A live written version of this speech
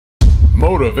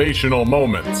Motivational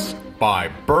Moments by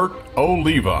Bert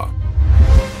Oliva.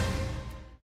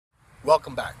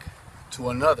 Welcome back to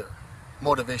another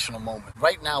motivational moment.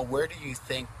 Right now, where do you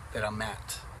think that I'm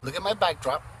at? Look at my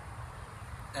backdrop,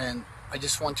 and I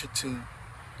just want you to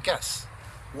guess.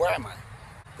 Where am I?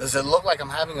 Does it look like I'm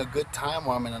having a good time,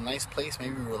 or I'm in a nice place,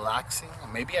 maybe relaxing, or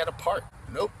maybe at a park?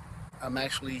 Nope. I'm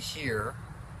actually here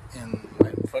in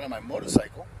front of my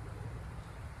motorcycle.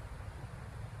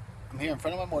 I'm here in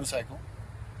front of my motorcycle.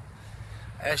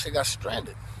 I actually got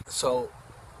stranded. So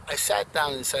I sat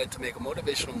down and decided to make a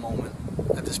motivational moment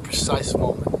at this precise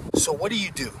moment. So what do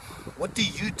you do? What do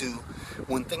you do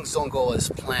when things don't go as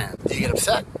planned? Do you get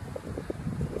upset?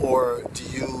 Or do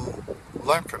you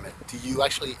learn from it? Do you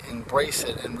actually embrace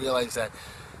it and realize that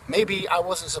maybe I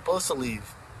wasn't supposed to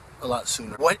leave a lot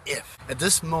sooner? What if, at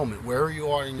this moment, wherever you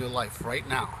are in your life right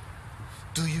now,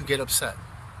 do you get upset?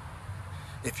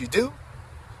 If you do,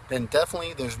 then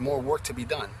definitely there's more work to be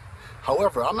done.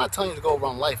 However, I'm not telling you to go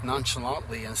around life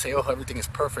nonchalantly and say, oh, everything is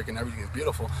perfect and everything is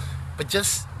beautiful. But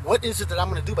just, what is it that I'm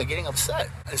going to do by getting upset?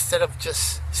 Instead of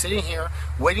just sitting here,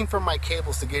 waiting for my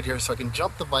cables to get here so I can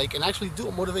jump the bike and actually do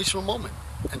a motivational moment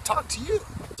and talk to you.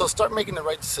 So start making the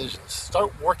right decisions.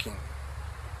 Start working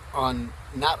on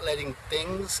not letting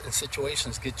things and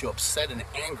situations get you upset and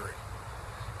angry.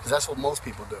 Because that's what most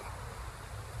people do.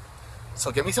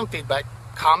 So give me some feedback,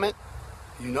 comment.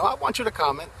 You know I want you to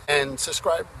comment and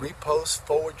subscribe, repost,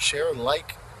 forward, share,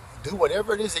 like, do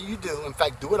whatever it is that you do. In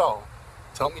fact, do it all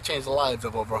to help me change the lives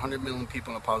of over 100 million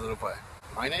people in a positive way.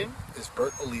 My name is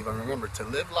Bert Oliva. Remember to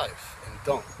live life and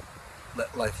don't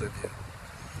let life live you.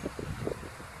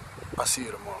 I'll see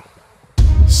you tomorrow.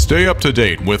 Stay up to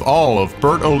date with all of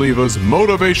Bert Oliva's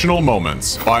motivational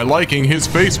moments by liking his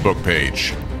Facebook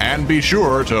page. And be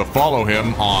sure to follow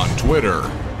him on Twitter.